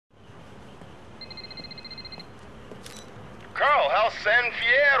how's San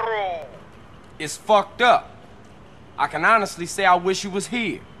Fierro? It's fucked up. I can honestly say I wish you was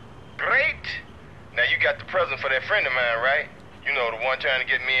here. Great. Now you got the present for that friend of mine, right? You know, the one trying to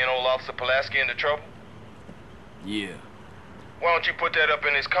get me and old Officer Pulaski into trouble? Yeah. Why don't you put that up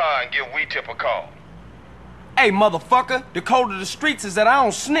in his car and give Tip a call? Hey, motherfucker, the code of the streets is that I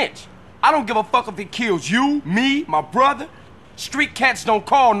don't snitch. I don't give a fuck if it kills you, me, my brother. Street cats don't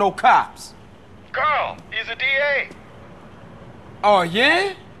call no cops. Carl, he's a DA. Oh,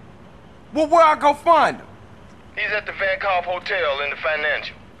 yeah? Well, where I go find him? He's at the Vankov Hotel in the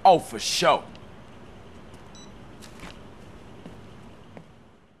Financial. Oh, for sure.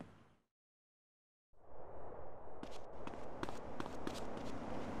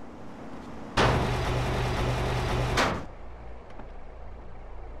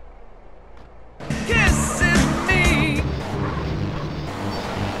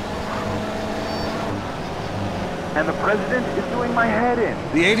 And the president is doing my head in.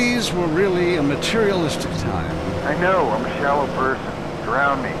 The 80s were really a materialistic time. I know, I'm a shallow person.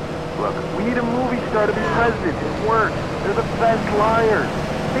 Drown me. Look, we need a movie star to be president. It works. They're the best liars.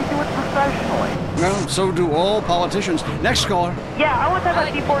 They do it professionally. Well, so do all politicians. Next caller. Yeah, I want to talk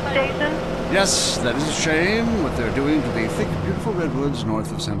about Seaport Station. Yes, that is a shame, what they're doing to the thick, beautiful redwoods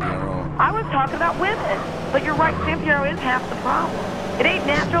north of San Fierro. I was talking about women. But you're right, San Fierro is half the problem. It ain't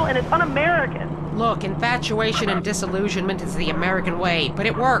natural and it's un-American. Look, infatuation and disillusionment is the American way, but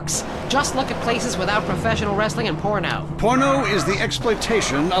it works. Just look at places without professional wrestling and porno. Porno is the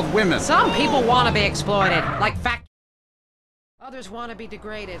exploitation of women. Some people want to be exploited, like Others want to be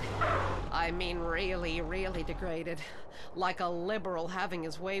degraded. I mean really, really degraded. Like a liberal having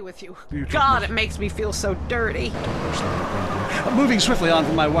his way with you. God, it makes me feel so dirty. Moving swiftly on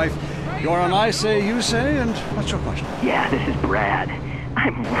from my wife. You're on I Say, You Say, and what's your question? Yeah, this is Brad.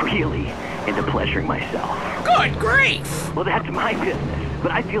 I'm really into pleasuring myself. Good grief! Well, that's my business,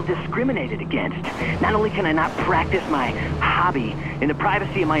 but I feel discriminated against. Not only can I not practice my hobby in the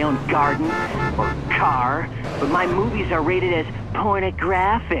privacy of my own garden or car, but my movies are rated as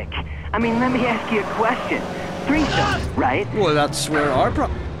pornographic. I mean, let me ask you a question. Threesome, right? Well, that's where our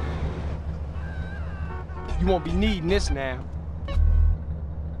You won't be needing this now.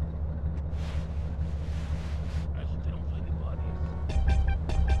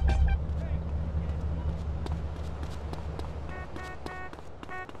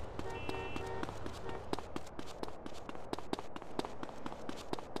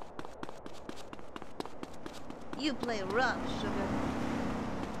 You play rough, sugar.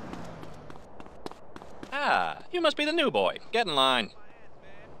 Ah, you must be the new boy. Get in line.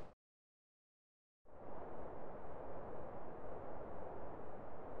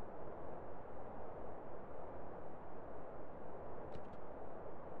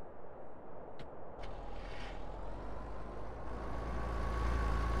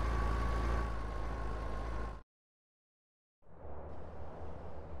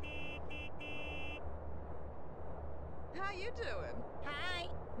 How you doing? Hi.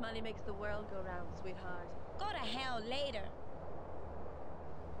 Money makes the world go round, sweetheart. Go to hell later.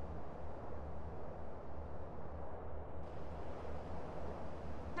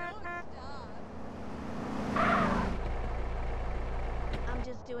 I'm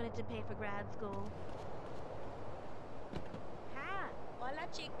just doing it to pay for grad school. Hi. Hola,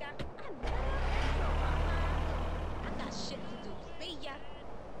 chica. I got shit to do. See ya.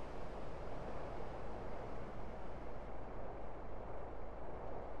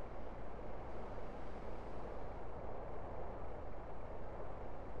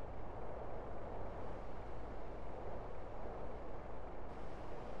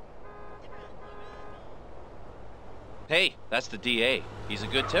 Hey, that's the DA. He's a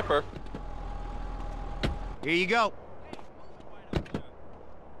good tipper. Here you go.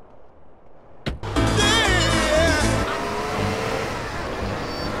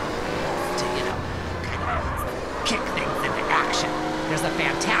 Kick things into action. There's a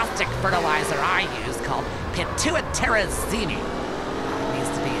fantastic fertilizer I use called pituitarazine. It needs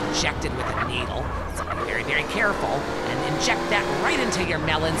to be injected with a needle, so be very, very careful, and inject that right into your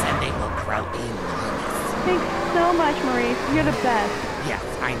melons and they will grow enormous. Thanks so much, Maurice. You're the best. Yes,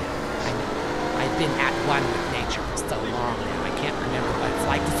 I know. I've been at one with nature for so long now, I can't remember what it's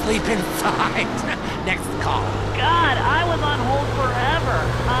like to sleep inside. Next call. God, I was on hold forever.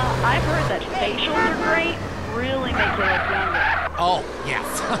 I've heard that facials are great. Really make you look younger. Oh, yes.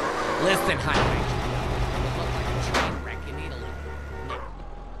 Listen, honey. You look like a train wreck. You need a little...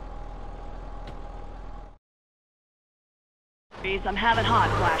 I'm having hot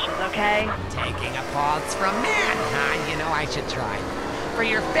flashes, okay? Taking a pause from man, huh? You know I should try. for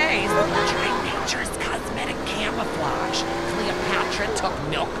your face. Try nature's cosmetic camouflage. Cleopatra took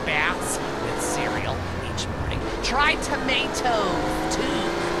milk baths with cereal each morning. Try tomatoes, too.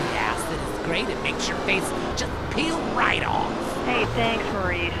 The acid is great. It makes your face just peel right off. Hey, thanks,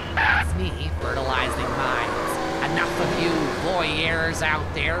 Maurice. That's me fertilizing minds. Enough of you voyeurs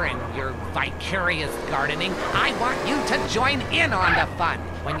out there and your vicarious gardening. I want you to join in on the fun.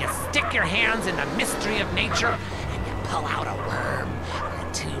 When you stick your hands in the mystery of nature and you pull out a worm or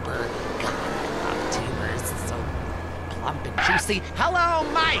a tuber. God, I love tubers. So plump and juicy. Hello,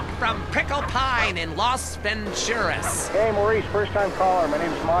 Mike from Prickle Pine in Los Venturas. Hey, Maurice, first-time caller. My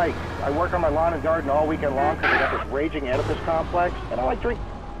name's Mike. I work on my lawn and garden all weekend long because I got this raging Oedipus complex, and I like drinking.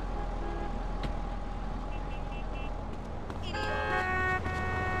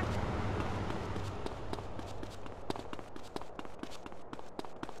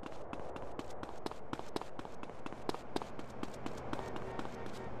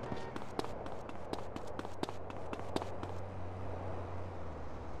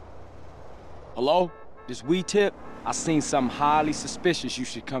 Hello? This We Tip? I seen something highly suspicious you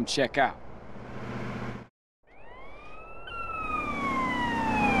should come check out.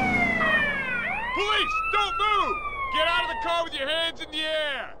 Police, don't move! Get out of the car with your hands in the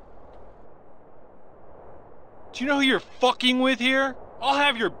air! Do you know who you're fucking with here? I'll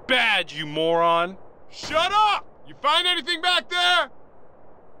have your badge, you moron! Shut up! You find anything back there?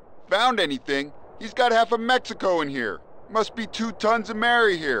 Found anything? He's got half of Mexico in here. Must be 2 tons of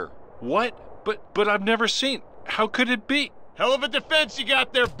Mary here. What? But I've never seen. How could it be? Hell of a defense you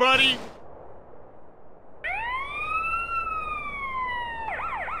got there, buddy!